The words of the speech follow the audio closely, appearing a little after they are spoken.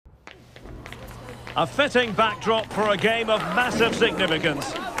A fitting backdrop for a game of massive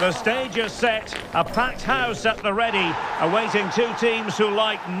significance. The stage is set, a packed house at the ready, awaiting two teams who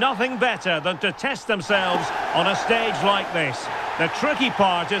like nothing better than to test themselves on a stage like this. The tricky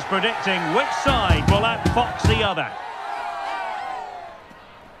part is predicting which side will outfox the other.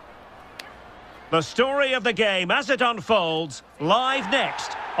 The story of the game as it unfolds, live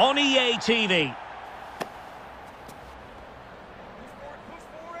next on EA TV.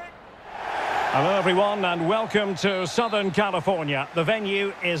 Hello everyone and welcome to Southern California. The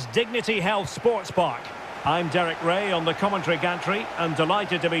venue is Dignity Health Sports Park. I'm Derek Ray on the commentary gantry and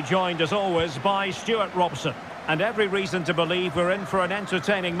delighted to be joined as always by Stuart Robson. And every reason to believe we're in for an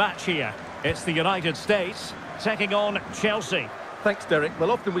entertaining match here. It's the United States taking on Chelsea. Thanks, Derek.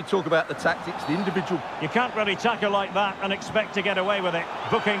 Well, often we talk about the tactics, the individual... You can't really tackle like that and expect to get away with it.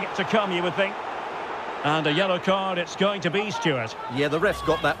 Booking to come, you would think. And a yellow card it's going to be, Stuart. Yeah, the ref's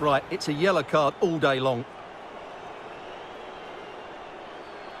got that right. It's a yellow card all day long.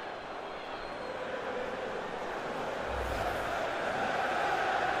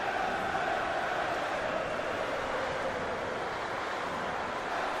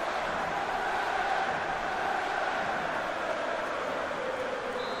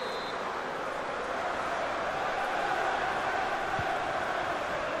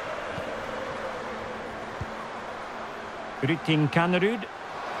 Kanerud.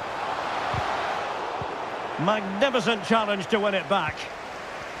 Magnificent challenge to win it back.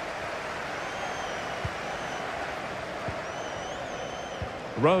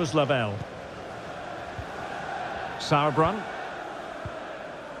 Rose Lavelle. Sauerbrunn.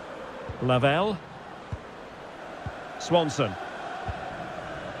 Lavelle. Swanson.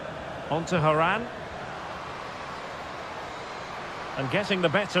 On to Horan. And getting the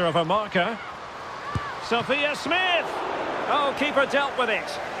better of a marker. Sophia Smith! Oh, keeper dealt with it.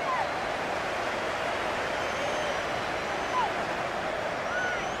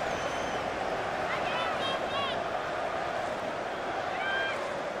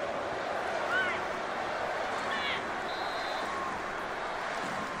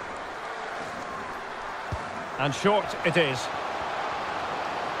 And short it is.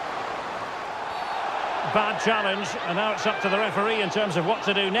 Bad challenge, and now it's up to the referee in terms of what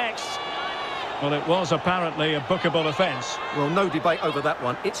to do next. Well, it was apparently a bookable offence. Well, no debate over that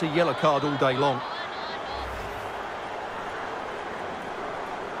one. It's a yellow card all day long.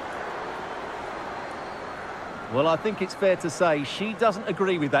 Well, I think it's fair to say she doesn't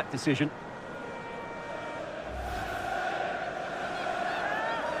agree with that decision.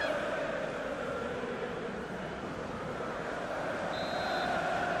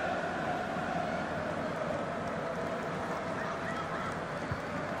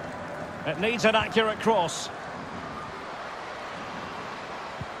 It needs an accurate cross.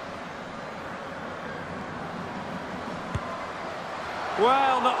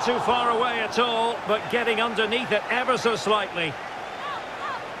 Well, not too far away at all, but getting underneath it ever so slightly.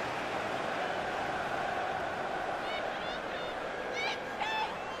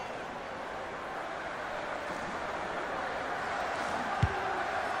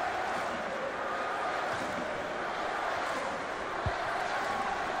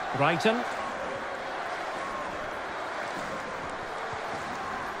 Brighton.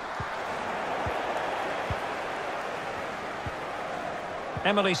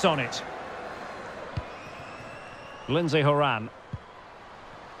 Emily Sonnet. Lindsay Horan.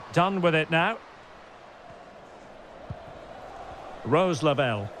 Done with it now. Rose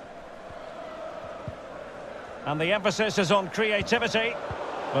Lavelle. And the emphasis is on creativity.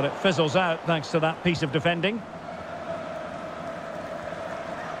 But it fizzles out thanks to that piece of defending.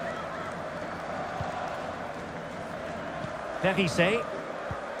 Perisset.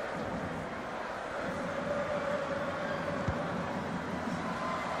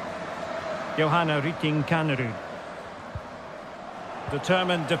 Johanna Kanerud.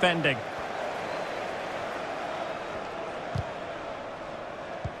 Determined defending.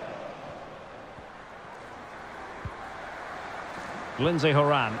 Lindsay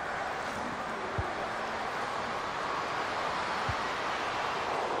Horan.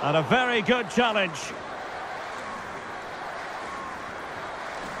 And a very good challenge.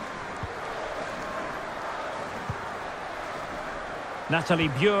 Natalie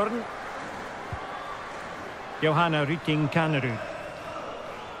Björn. Johanna Kanerud.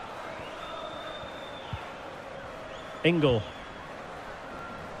 Ingle.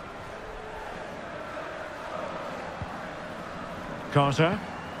 Carter.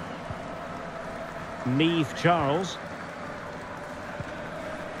 Neve Charles.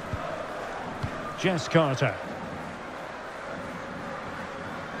 Jess Carter.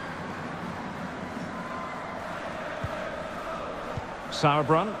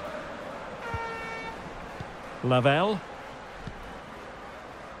 Sauerbrunn. Lavelle.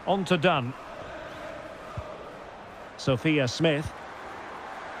 On to Dunn. Sophia Smith.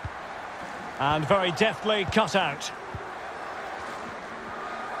 And very deftly cut out.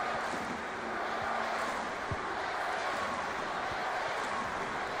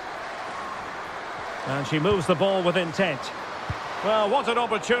 And she moves the ball with intent. Well, what an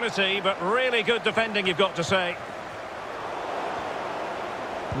opportunity, but really good defending, you've got to say.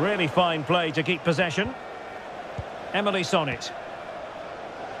 Really fine play to keep possession. Emily Sonnet.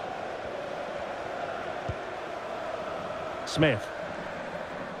 Smith.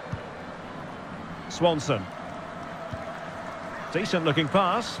 Swanson. Decent looking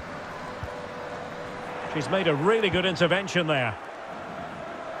pass. She's made a really good intervention there.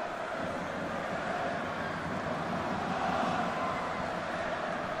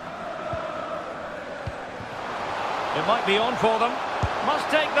 It might be on for them. Must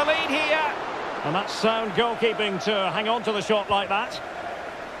take the lead here. And that's sound goalkeeping to hang on to the shot like that.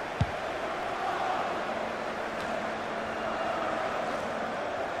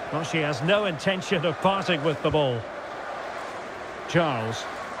 Well, she has no intention of parting with the ball. Charles.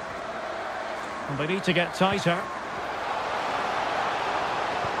 And they need to get tighter.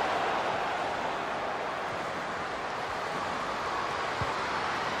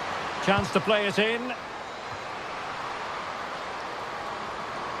 Chance to play it in.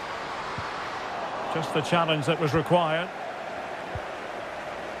 Just the challenge that was required.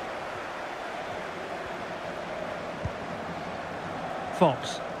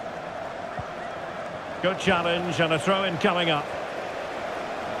 Fox. Good challenge and a throw-in coming up.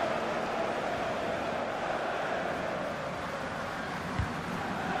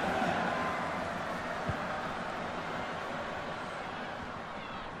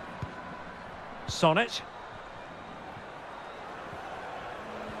 Sonnet.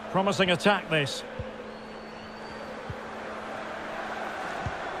 Promising attack this.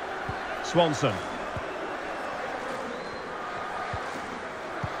 Swanson.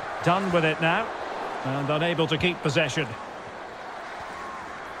 Done with it now. And unable to keep possession.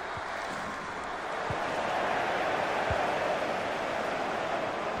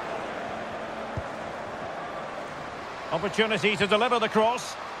 Opportunity to deliver the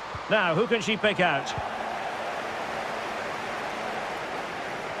cross. Now, who can she pick out?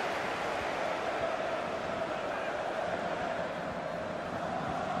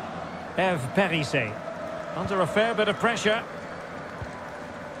 Eve Perisset. Under a fair bit of pressure.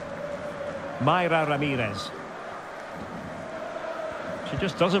 Mayra Ramirez. She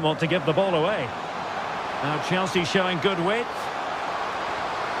just doesn't want to give the ball away. Now Chelsea showing good width.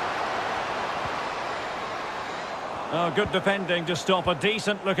 Oh, good defending to stop a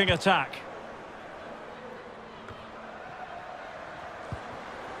decent-looking attack.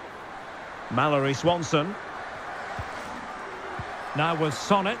 Mallory Swanson. Now with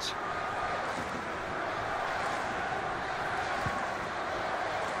Sonnet.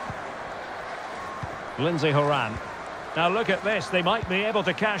 Lindsay Horan. Now look at this, they might be able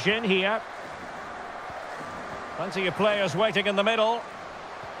to cash in here. Plenty of players waiting in the middle.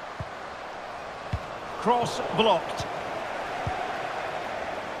 Cross blocked.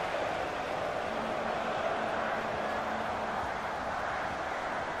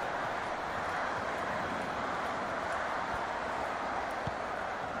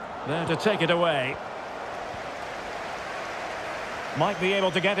 There to take it away. Might be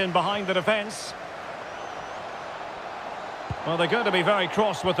able to get in behind the defence. Well, they're going to be very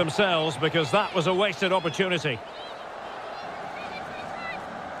cross with themselves because that was a wasted opportunity.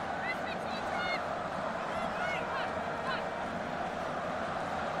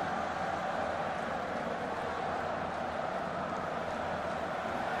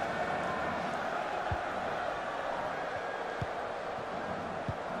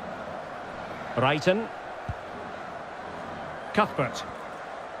 Brighton. Cuthbert.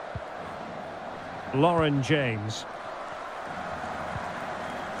 Lauren James.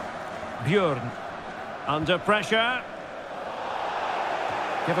 Bjorn. Under pressure.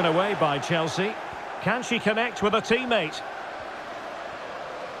 Given away by Chelsea. Can she connect with a teammate?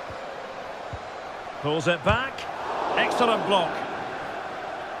 Pulls it back. Excellent block.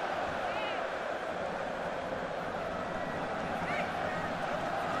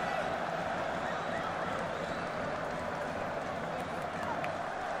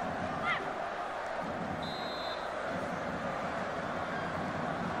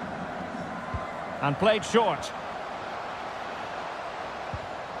 And played short.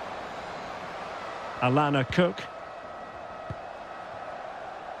 Alana Cook.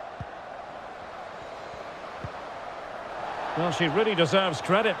 Well, she really deserves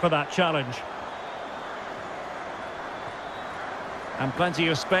credit for that challenge. And plenty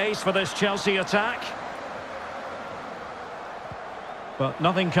of space for this Chelsea attack. But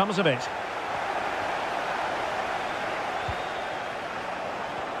nothing comes of it.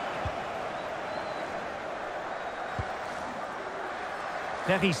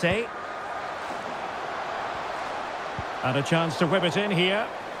 Perisset. And a chance to whip it in here.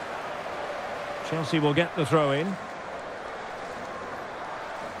 Chelsea will get the throw in.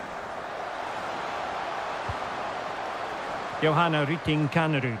 Johanna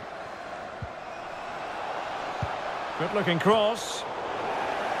Rytting-Kanerud. Good looking cross.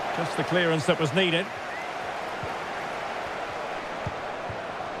 Just the clearance that was needed.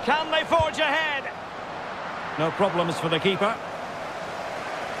 Can they forge ahead? No problems for the keeper.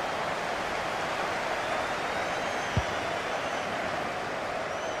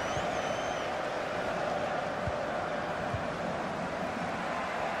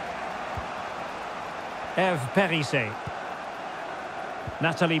 Eve Perisset.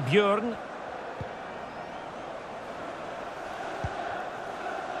 Nathalie Björn.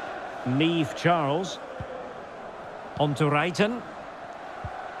 Neve Charles. On to Reiten.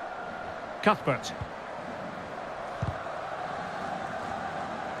 Cuthbert.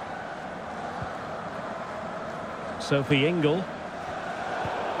 Sophie Ingle.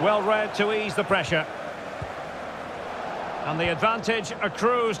 Well read to ease the pressure. And the advantage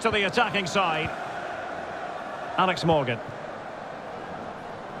accrues to the attacking side. Alex Morgan.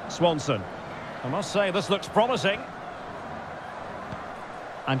 Swanson. I must say this looks promising.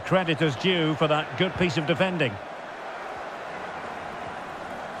 And credit is due for that good piece of defending.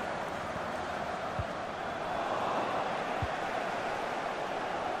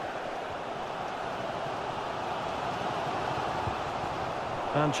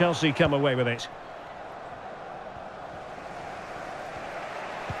 And Chelsea come away with it.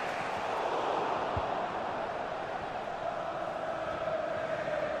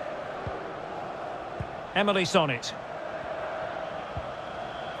 Emily Sonnet.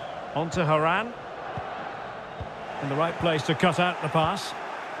 On to Haran. In the right place to cut out the pass.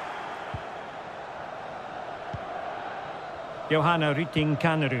 Johanna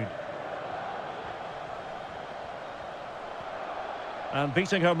Rytting-Kanerud. And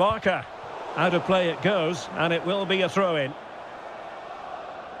beating her marker. Out of play it goes, and it will be a throw-in.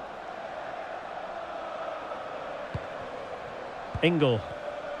 Ingle.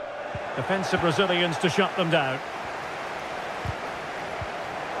 Defensive Brazilians to shut them down.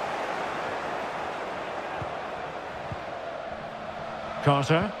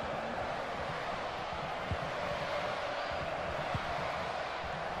 Carter.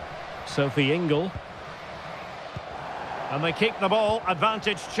 Sophie Ingle. And they keep the ball,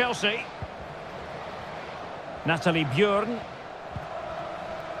 advantage Chelsea. Nathalie Björn.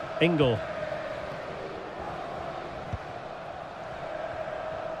 Ingle.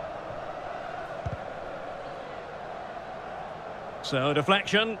 So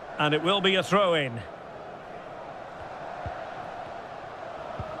deflection, and it will be a throw-in.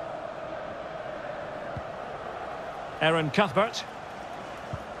 Erin Cuthbert.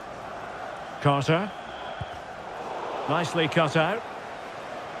 Carter. Nicely cut out.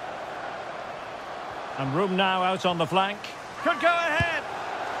 And room now out on the flank. Could go ahead.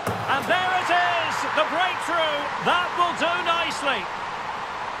 And there it is, the breakthrough. That will do nicely.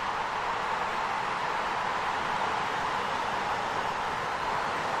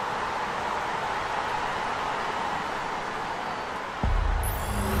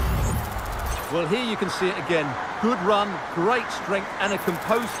 Well, here you can see it again. Good run, great strength, and a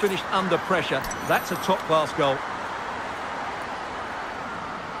composed finish under pressure. That's a top-class goal.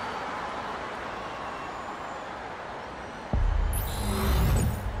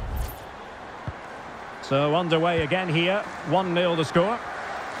 So underway again here, 1-0 the score.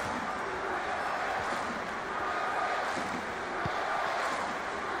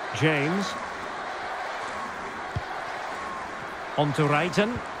 James. On to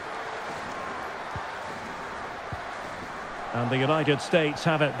Reiten. And the United States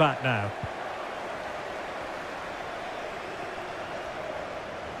have it back now.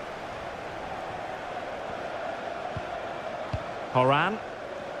 Horan.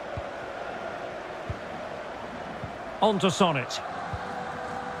 On to Sonnet.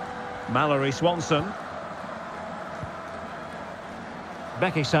 Mallory Swanson.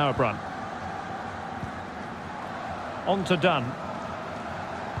 Becky Sauerbrunn. On to Dunn.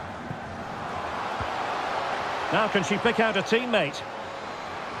 Now can she pick out a teammate?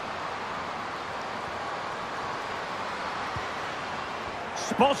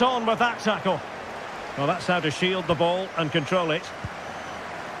 Spot on with that tackle. Well, that's how to shield the ball and control it.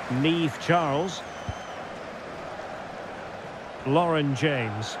 Neve Charles. Lauren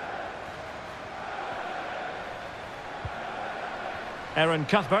James. Erin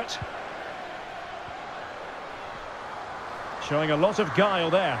Cuthbert. Showing a lot of guile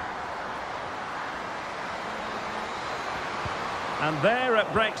there. And there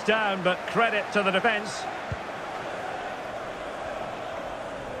it breaks down, but credit to the defence.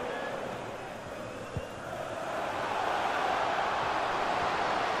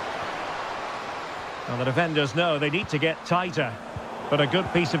 Well, the defenders know they need to get tighter, but a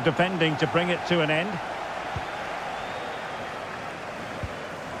good piece of defending to bring it to an end.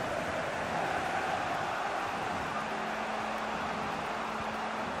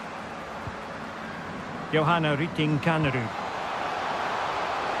 Johanna Rytting-Kanerud.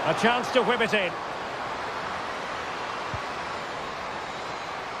 A chance to whip it in.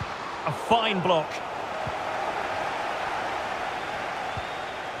 A fine block.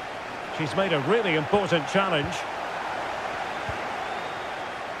 She's made a really important challenge.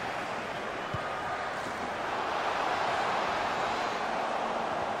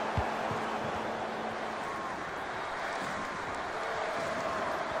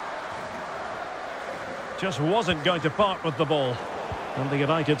 Just wasn't going to part with the ball. And the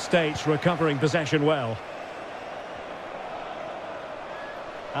United States recovering possession well.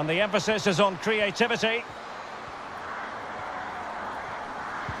 And the emphasis is on creativity.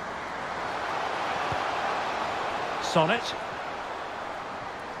 Sonnet.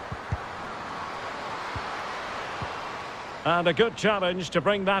 And a good challenge to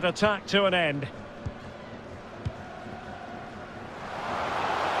bring that attack to an end.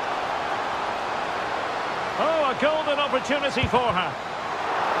 Oh, a golden opportunity for her.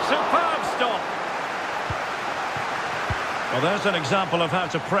 Superb stop. Well, there's an example of how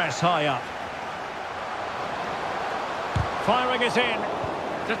to press high up. Firing it in.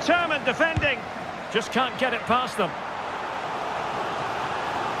 Determined defending. Just can't get it past them.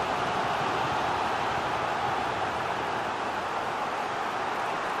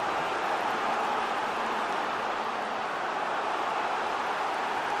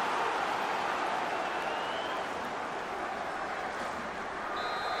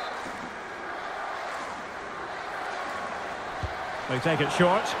 They take it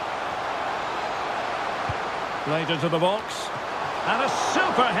short. Played into the box. And a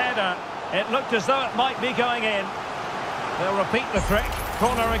super header. It looked as though it might be going in. They'll repeat the trick.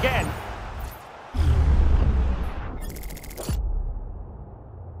 Corner again.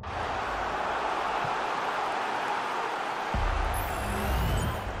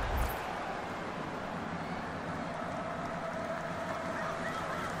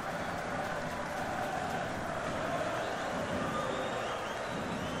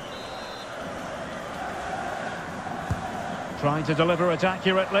 Trying to deliver it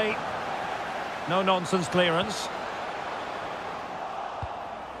accurately. No-nonsense clearance.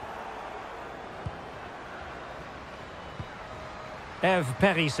 Eve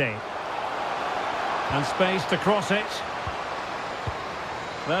Perissé. And space to cross it.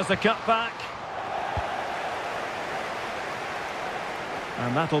 There's the cut back.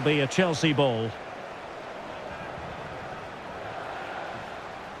 And that'll be a Chelsea ball.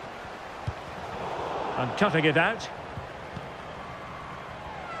 And cutting it out.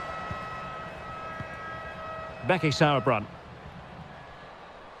 Becky Sauerbrunn.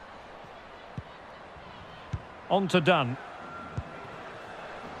 On to Dunn.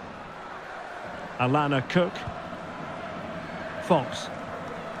 Alana Cook. Fox.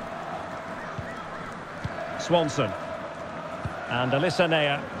 Swanson. And Alyssa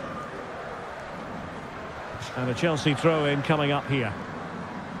Neyer. And a Chelsea throw-in coming up here.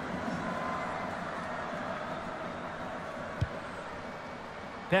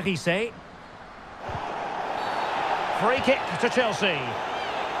 Perissé. Free kick to Chelsea.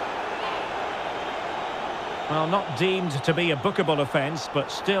 Well, not deemed to be a bookable offence,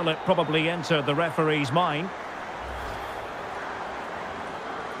 but still it probably entered the referee's mind.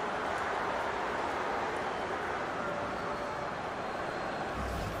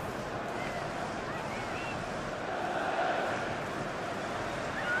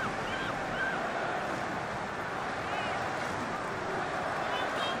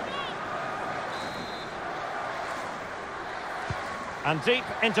 And deep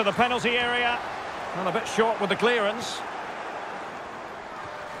into the penalty area. And a bit short with the clearance.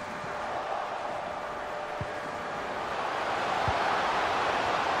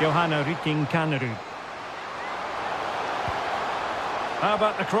 Johanna Rytting-Kanerud. How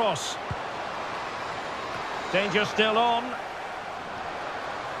about the cross? Danger still on.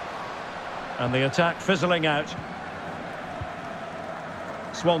 And the attack fizzling out.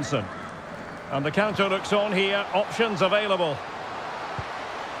 Swanson. And the counter looks on here. Options available.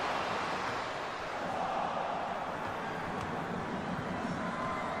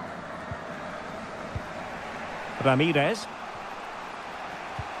 Ramirez.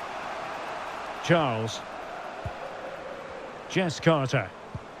 Charles. Jess Carter.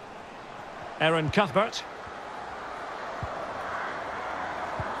 Aaron Cuthbert.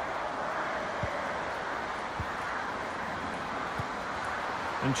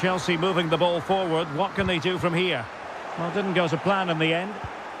 And Chelsea moving the ball forward. What can they do from here? Well, didn't go to plan in the end.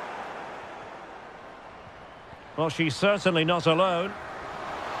 Well, she's certainly not alone.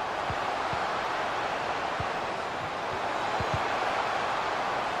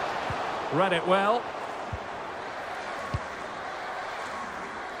 Read it well.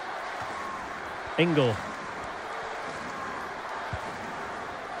 Ingle.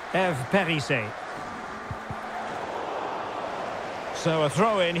 Eve Perissé. So a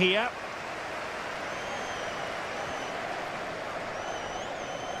throw in here.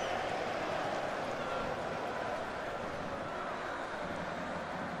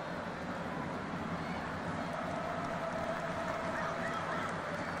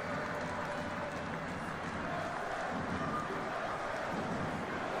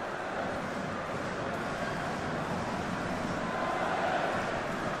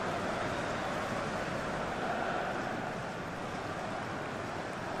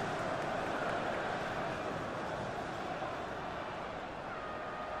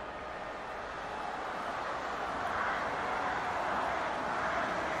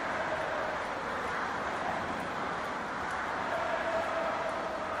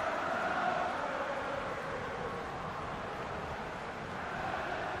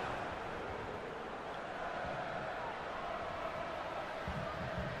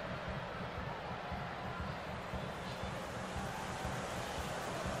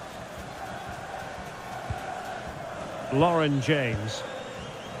 Lauren James.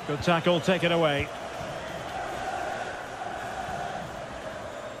 Good tackle taken away.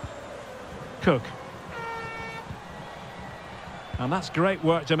 Cook. And that's great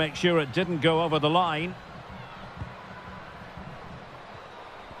work to make sure it didn't go over the line.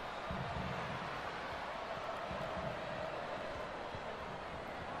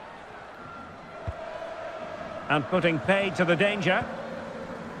 And putting paid to the danger.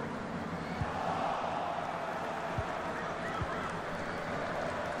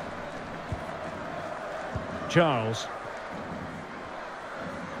 Charles.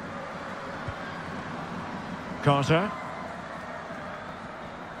 Carter.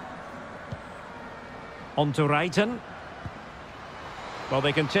 On to Wrighton. Well,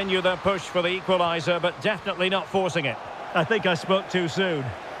 they continue their push for the equaliser, but definitely not forcing it. I think I spoke too soon.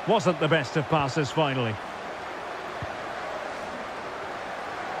 Wasn't the best of passes finally.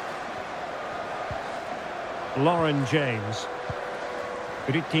 Lauren James.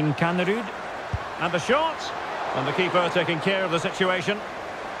 Rytting Kanerud. And the shot. And the keeper taking care of the situation.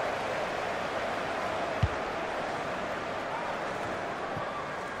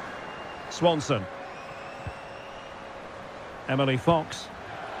 Swanson. Emily Fox.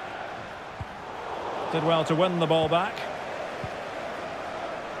 Did well to win the ball back.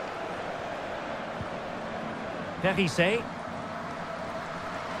 Perissé.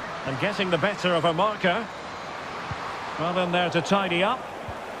 And getting the better of a marker. Well in there to tidy up.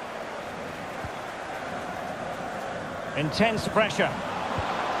 Intense pressure.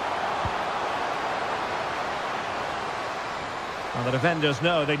 And the defenders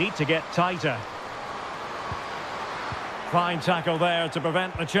know they need to get tighter. Fine tackle there to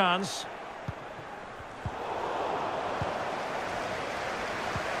prevent the chance.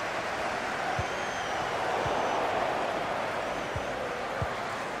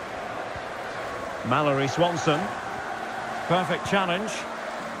 Mallory Swanson. Perfect challenge.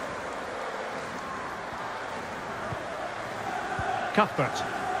 Cuthbert.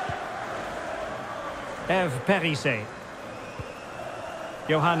 Eve Perissé.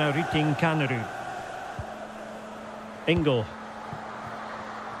 Johanna Rytting Kanerud. Ingle.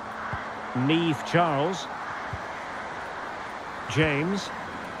 Neve Charles. James.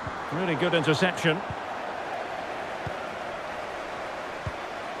 Really good interception.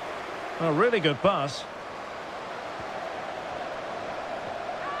 A really good pass.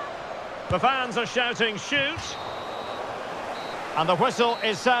 The fans are shouting, shoot! And the whistle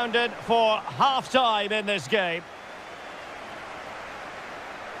is sounded for half-time in this game.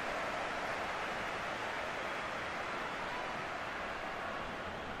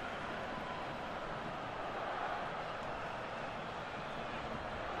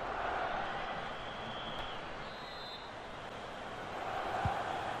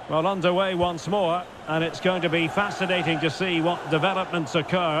 Well, underway once more, and it's going to be fascinating to see what developments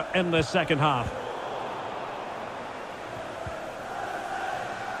occur in this second half.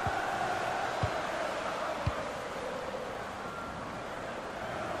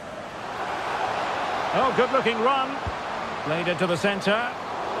 Oh, good-looking run. Played into the centre.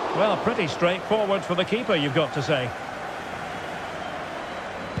 Well, pretty straightforward for the keeper, you've got to say.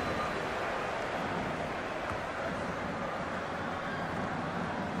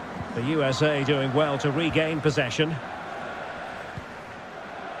 The USA doing well to regain possession.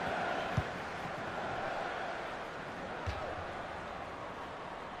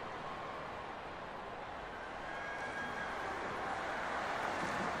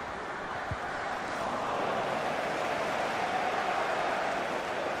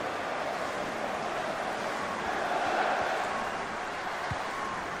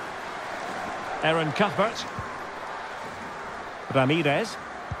 Aaron Cuthbert. Ramirez.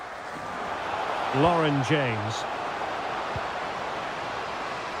 Lauren James.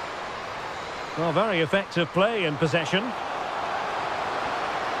 Well, very effective play in possession.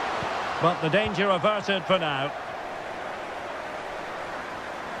 But the danger averted for now.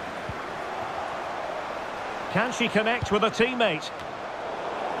 Can she connect with a teammate?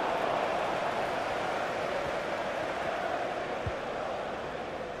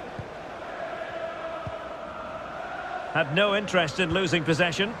 Had no interest in losing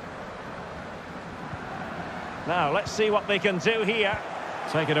possession. Now, let's see what they can do here.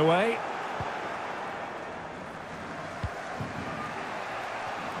 Take it away.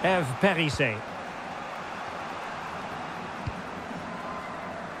 Eve Perissé.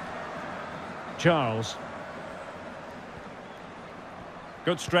 Charles.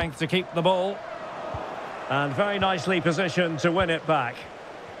 Good strength to keep the ball. And very nicely positioned to win it back.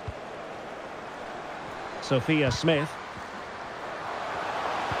 Sophia Smith.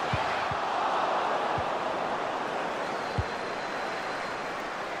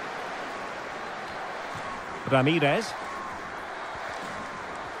 Ramirez.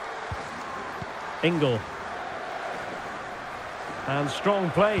 Ingle. And strong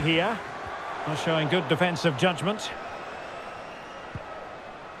play here. Showing good defensive judgment.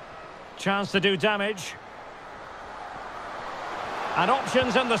 Chance to do damage. And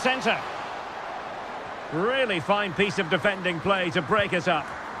options in the centre. Really fine piece of defending play to break it up.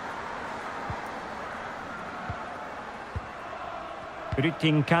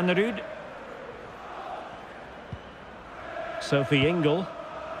 Rytting Kanerud. Sophie Ingle.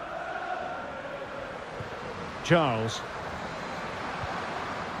 Charles.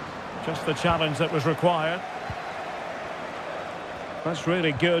 Just the challenge that was required. That's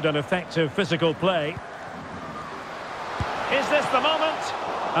really good and effective physical play. Is this the moment?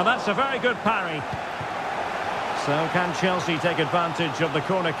 And that's a very good parry. So can Chelsea take advantage of the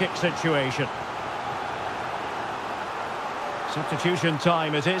corner kick situation? Substitution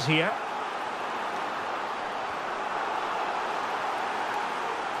time it is here.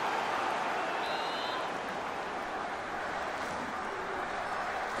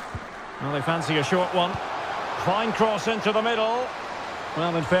 Well, they fancy a short one. Fine cross into the middle.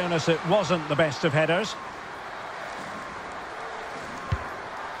 Well, in fairness, it wasn't the best of headers.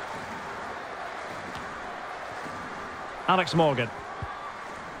 Alex Morgan.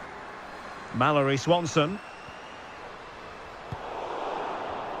 Mallory Swanson.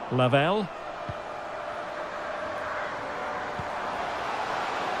 Lavelle.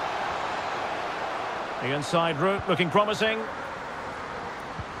 The inside route looking promising.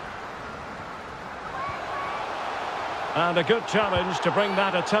 And a good challenge to bring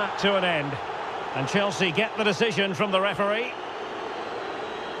that attack to an end. And Chelsea get the decision from the referee.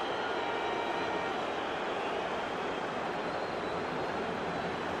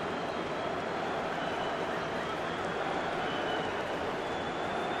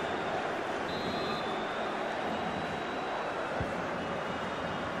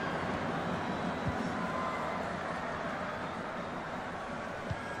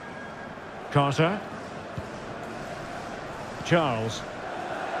 Carter. Charles.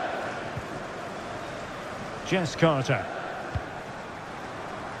 Jess Carter.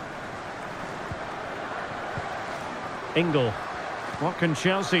 Ingle. What can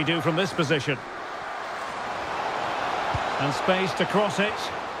Chelsea do from this position? And space to cross it.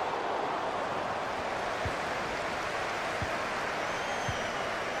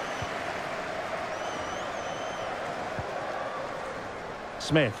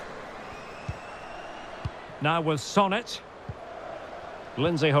 Smith. Now with Sonnet.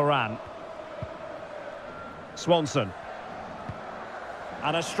 Lindsay Horan. Swanson.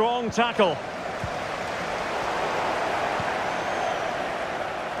 And a strong tackle.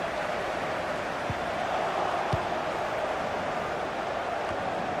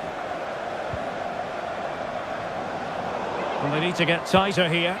 They need to get tighter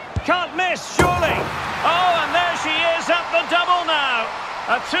here. Can't miss, surely. Oh, and there she is at the double now.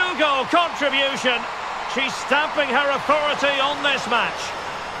 A 2-goal contribution. She's stamping her authority on this match.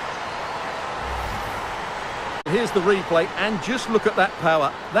 Here's the replay, and just look at that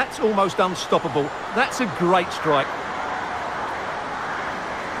power. That's almost unstoppable. That's a great strike.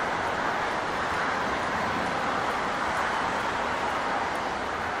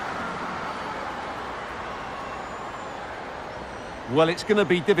 Well, it's going to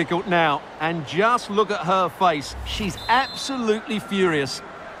be difficult now, and just look at her face. She's absolutely furious.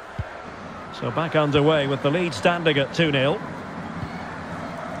 So back underway with the lead standing at 2-0.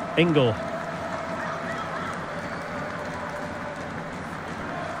 Ingle.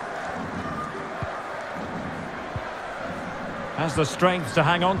 Has the strength to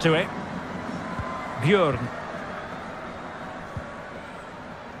hang on to it. Björn.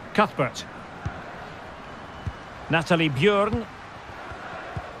 Cuthbert. Nathalie Björn.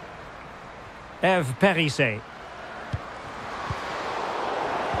 Eve Perisset.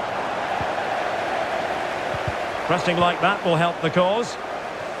 Pressing like that will help the cause.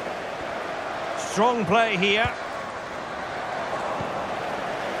 Strong play here.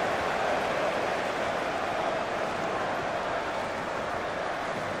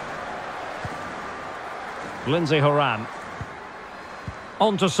 Lindsay Horan.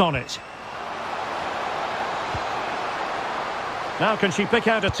 On to Sonnet. Now can she pick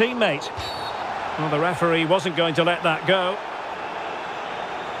out a teammate? Well, the referee wasn't going to let that go.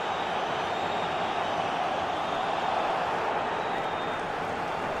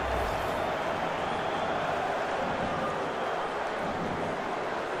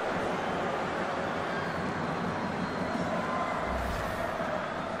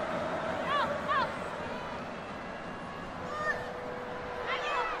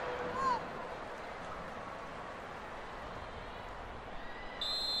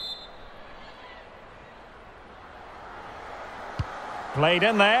 Played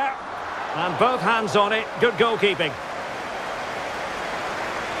in there, and both hands on it. Good goalkeeping.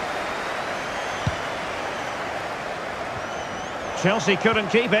 Chelsea couldn't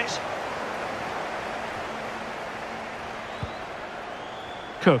keep it.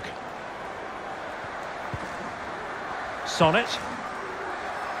 Cook. Sonnet.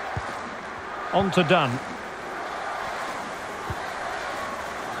 On to Dunn.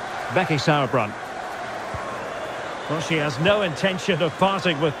 Becky Sauerbrunn. Well, she has no intention of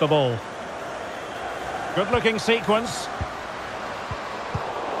parting with the ball. Good-looking sequence.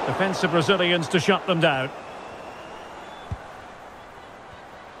 Defensive Brazilians to shut them down.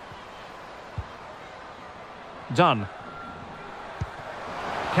 Dunn.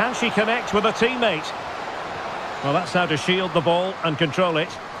 Can she connect with a teammate? Well, that's how to shield the ball and control it.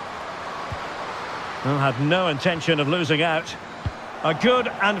 Well, had no intention of losing out. A good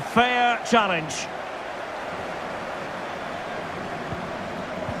and fair challenge.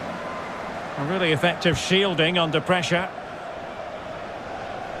 A really effective shielding under pressure.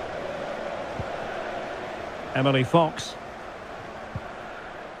 Emily Fox.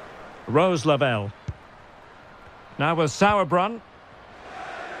 Rose Lavelle. Now with Sauerbrunn.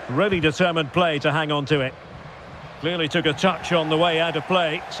 Really determined play to hang on to it. Clearly took a touch on the way out of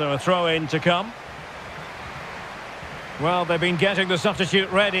play, so a throw-in to come. Well, they've been getting the substitute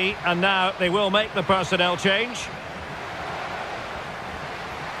ready, and now they will make the personnel change.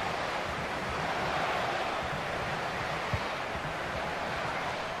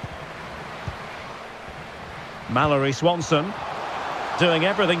 Mallory Swanson doing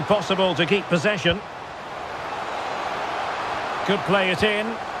everything possible to keep possession. Could play it in.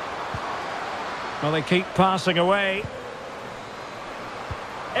 Well, they keep passing away.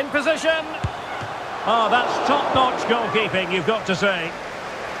 In position. Oh, that's top-notch goalkeeping, you've got to say.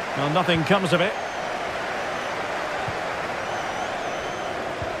 Well, nothing comes of it.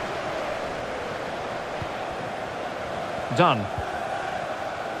 Dunn.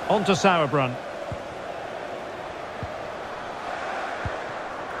 On to Sauerbrunn.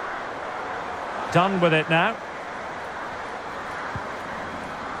 Done with it now.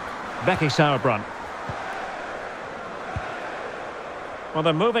 Becky Sauerbrunn. Well,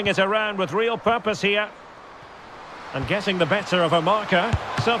 they're moving it around with real purpose here. And getting the better of a marker.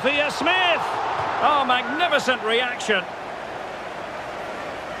 Sophia Smith! Oh, magnificent reaction.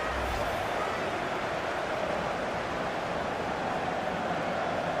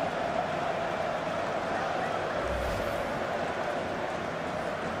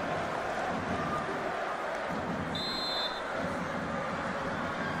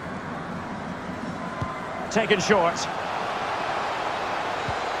 Taken short.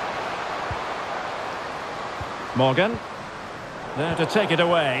 Morgan. There to take it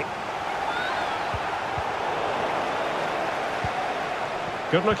away.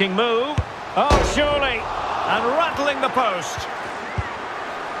 Good-looking move. Oh, surely. And rattling the post.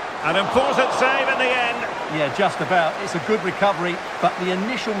 An important save in the end. Yeah, just about. It's a good recovery, but the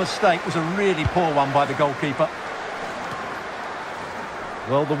initial mistake was a really poor one by the goalkeeper.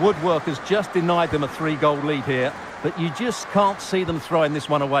 Well, the woodworkers just denied them a 3-goal lead here, but you just can't see them throwing this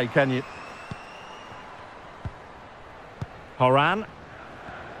one away, can you? Horan.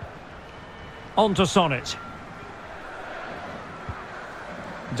 On to Sonnet.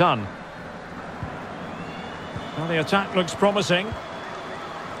 Done. Well, the attack looks promising.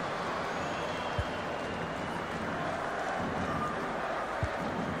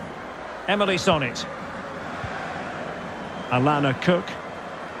 Emily Sonnet. Alana Cook.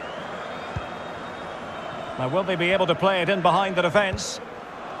 Now, will they be able to play it in behind the defence?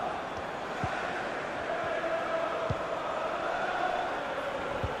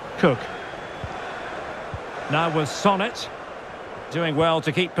 Cook. Now with Sonnet. Doing well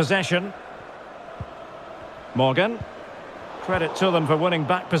to keep possession. Morgan. Credit to them for winning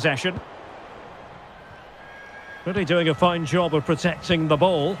back possession. Really doing a fine job of protecting the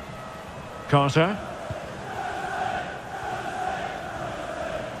ball. Carter.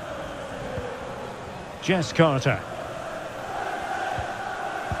 Jess Carter.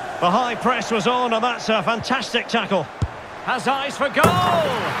 The high press was on, and that's a fantastic tackle. Has eyes for goal!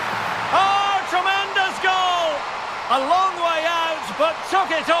 Oh, tremendous goal! A long way out, but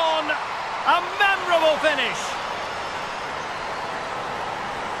took it on. A memorable finish.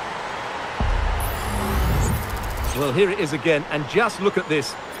 Well, here it is again, and just look at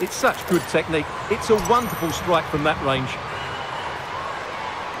this. It's such good technique. It's a wonderful strike from that range.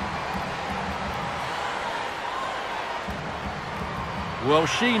 Well,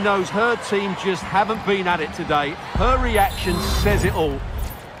 she knows her team just haven't been at it today. Her reaction says it all.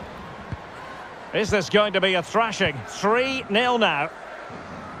 Is this going to be a thrashing? 3-0 now.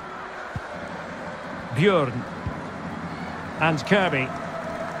 Bjorn. And Kirby.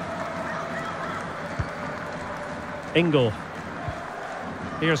 Ingle.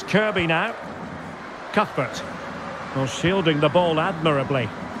 Here's Kirby now. Cuthbert. Well, shielding the ball admirably.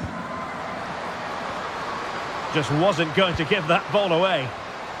 Just wasn't going to give that ball away.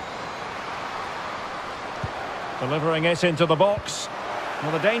 Delivering it into the box.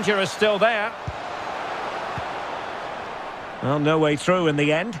 Well, the danger is still there. Well, no way through in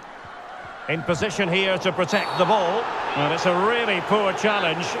the end. In position here to protect the ball. And it's a really poor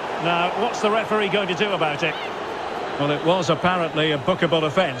challenge. Now, what's the referee going to do about it? Well, it was apparently a bookable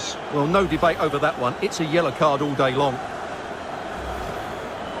offence. Well, no debate over that one. It's a yellow card all day long.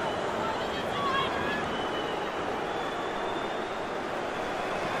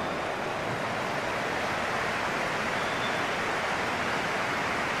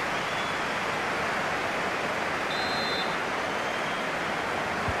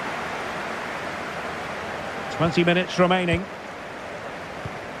 Twenty minutes remaining.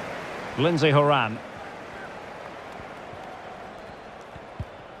 Lindsay Horan.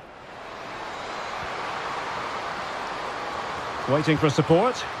 Waiting for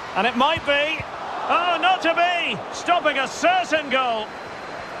support. And it might be. Oh, not to be. Stopping a certain goal.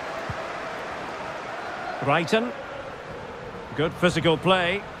 Brighton. Good physical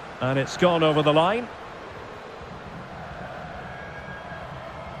play. And it's gone over the line.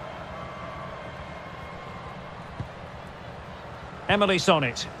 Emily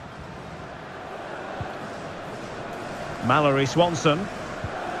Sonnet. Mallory Swanson.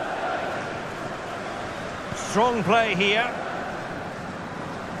 Strong play here.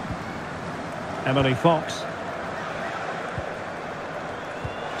 Emily Fox.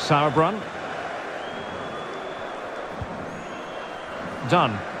 Sauerbrunn.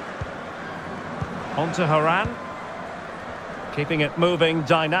 Dunn. On to Horan. Keeping it moving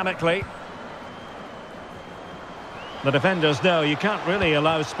dynamically. The defenders know you can't really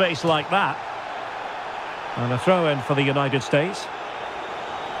allow space like that. And a throw-in for the United States.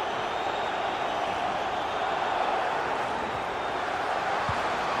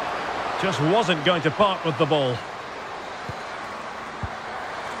 Just wasn't going to part with the ball.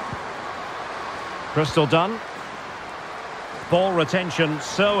 Crystal Dunn. Ball retention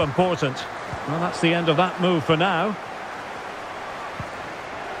so important. Well, that's the end of that move for now.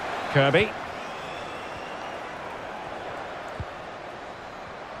 Kirby.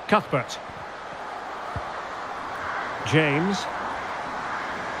 Cuthbert. James.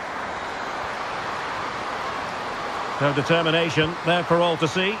 No determination there for all to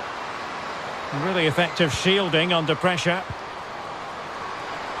see. Really effective shielding under pressure.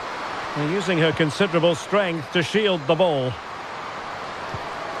 And using her considerable strength to shield the ball.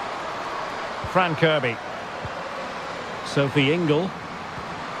 Fran Kirby. Sophie Ingle.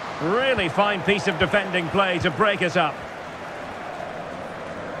 Really fine piece of defending play to break us up.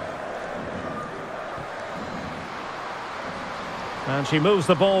 And she moves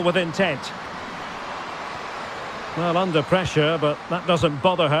the ball with intent. Well, under pressure, but that doesn't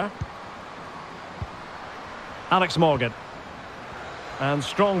bother her. Alex Morgan. And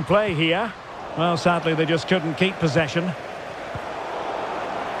strong play here. Well, sadly, they just couldn't keep possession.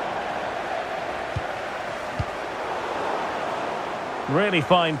 Really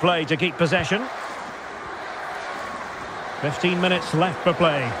fine play to keep possession. 15 minutes left for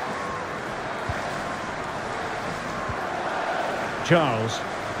play. Charles.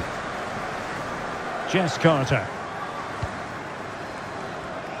 Jess Carter.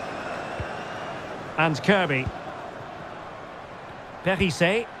 And Kirby.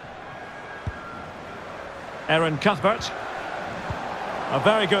 Perisset. Erin Cuthbert. A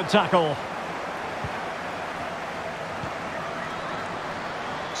very good tackle.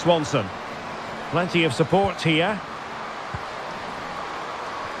 Swanson. Plenty of support here.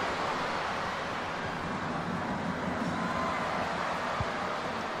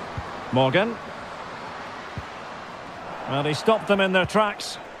 Morgan. Well, he stopped them in their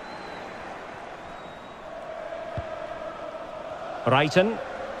tracks. Brighton.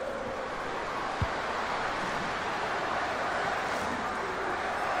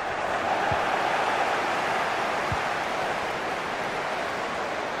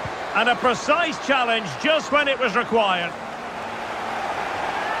 And a precise challenge just when it was required.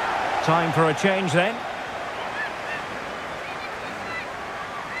 Time for a change then.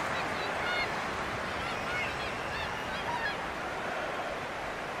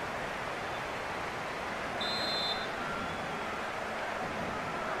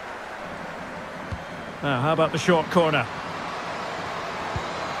 Now, how about the short corner?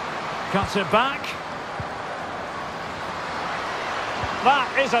 Cuts it back.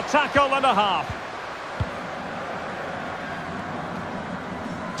 That is a tackle and a half.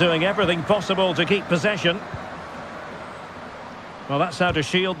 Doing everything possible to keep possession. Well, that's how to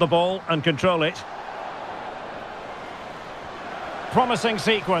shield the ball and control it. Promising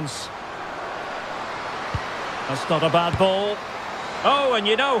sequence. That's not a bad ball. Oh, and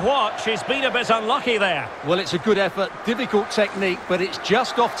you know what? She's been a bit unlucky there. Well, it's a good effort, difficult technique, but it's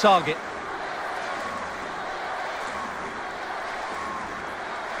just off target.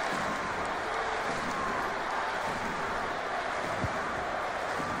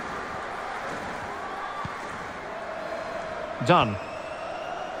 Done.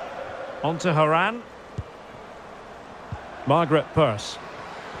 On to Haran. Margaret Purse.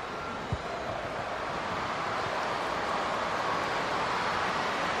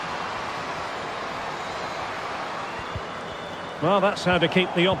 Well, that's how to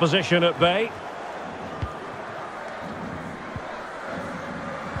keep the opposition at bay.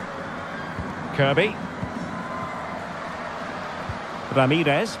 Kirby.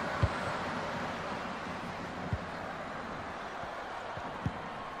 Ramirez.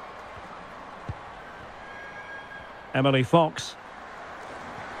 Emily Fox.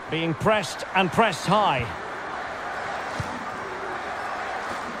 Being pressed and pressed high.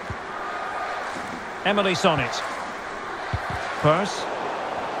 Emily Sonnet. Purse.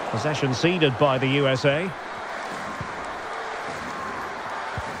 Possession ceded by the USA.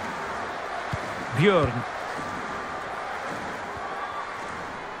 Björn.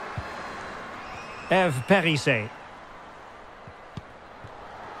 Eve Perisset.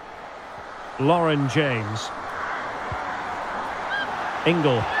 Lauren James.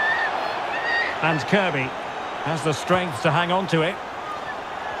 Ingle. And Kirby has the strength to hang on to it.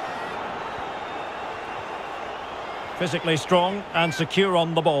 Physically strong and secure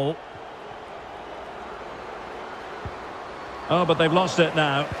on the ball. Oh, but they've lost it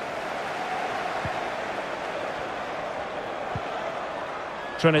now.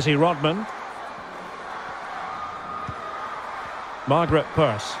 Trinity Rodman. Margaret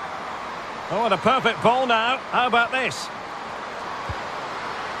Purse. Oh, and a perfect ball now. How about this?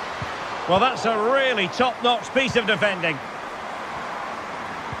 Well, that's a really top-notch piece of defending.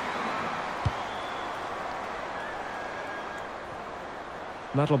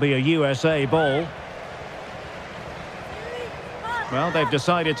 That'll be a USA ball. Well, they've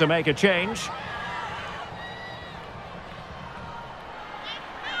decided to make a change.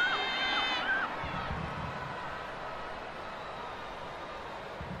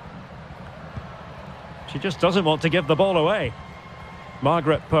 She just doesn't want to give the ball away.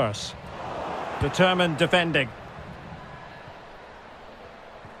 Margaret Purse. Determined defending.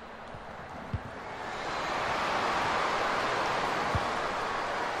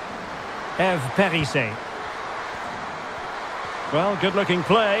 Eve Perissé. Well, good-looking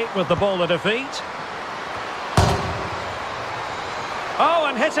play with the ball at her feet. Oh,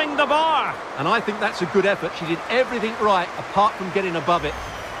 and hitting the bar. And I think that's a good effort. She did everything right, apart from getting above it.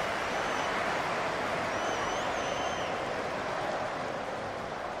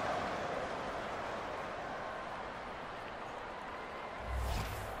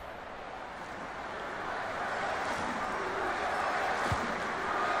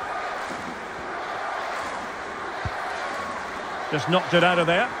 Just knocked it out of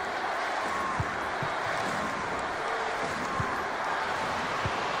there.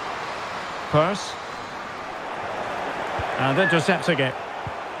 Purse. And intercepts again.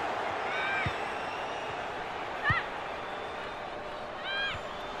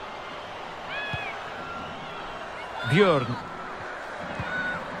 Björn.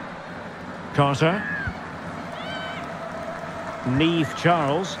 Carter. Neve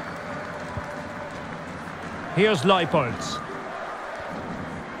Charles. Here's Leupolz.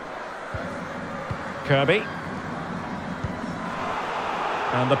 Kirby.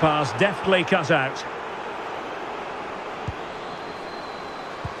 And the pass deftly cut out.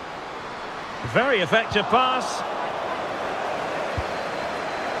 Very effective pass.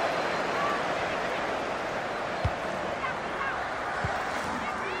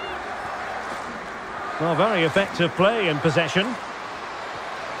 Well, very effective play in possession.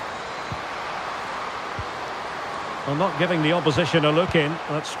 Well, not giving the opposition a look in.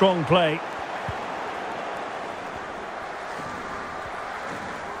 That's strong play.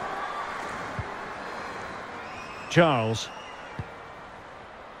 Charles.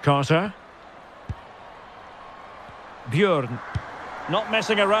 Carter. Björn. Not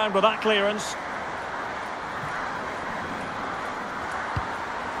messing around with that clearance.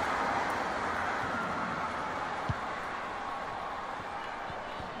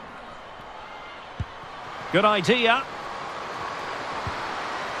 Good idea.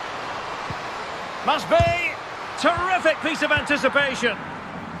 Must be. Terrific piece of anticipation.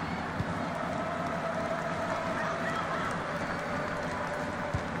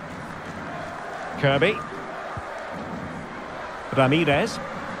 Kirby. Ramirez.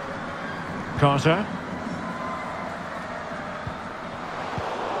 Carter.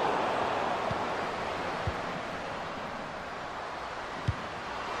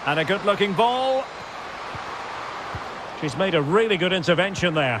 And a good-looking ball. She's made a really good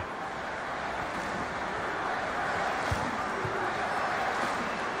intervention there.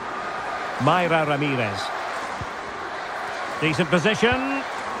 Mayra Ramirez. Decent position.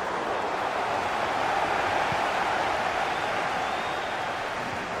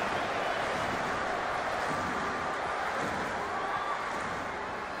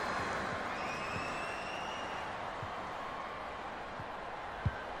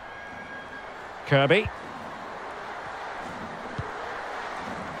 Kirby.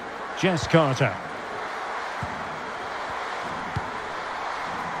 Jess Carter.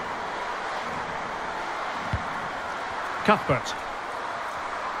 Cuthbert.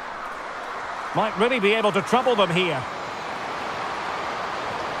 Might really be able to trouble them here.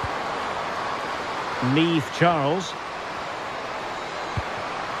 Neve Charles.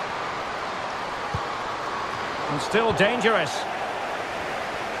 And still dangerous.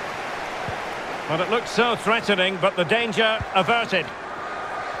 Well, it looked so threatening, but the danger averted.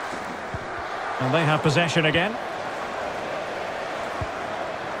 And they have possession again.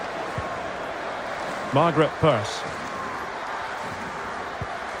 Margaret Purse.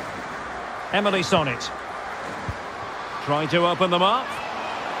 Emily Sonnet. Trying to open them up.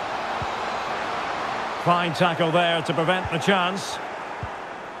 Fine tackle there to prevent the chance.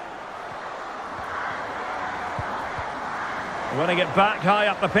 Winning it back high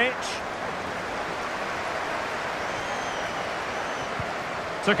up the pitch.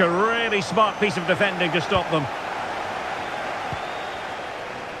 Took a really smart piece of defending to stop them.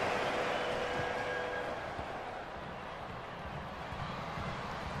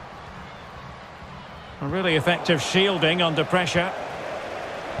 A really effective shielding under pressure.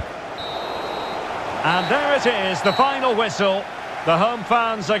 And there it is, the final whistle. The home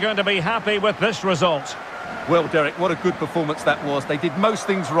fans are going to be happy with this result. Well, Derek, what a good performance that was. They did most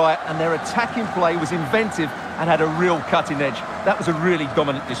things right, and their attacking play was inventive and had a real cutting edge. That was a really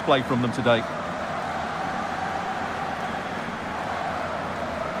dominant display from them today.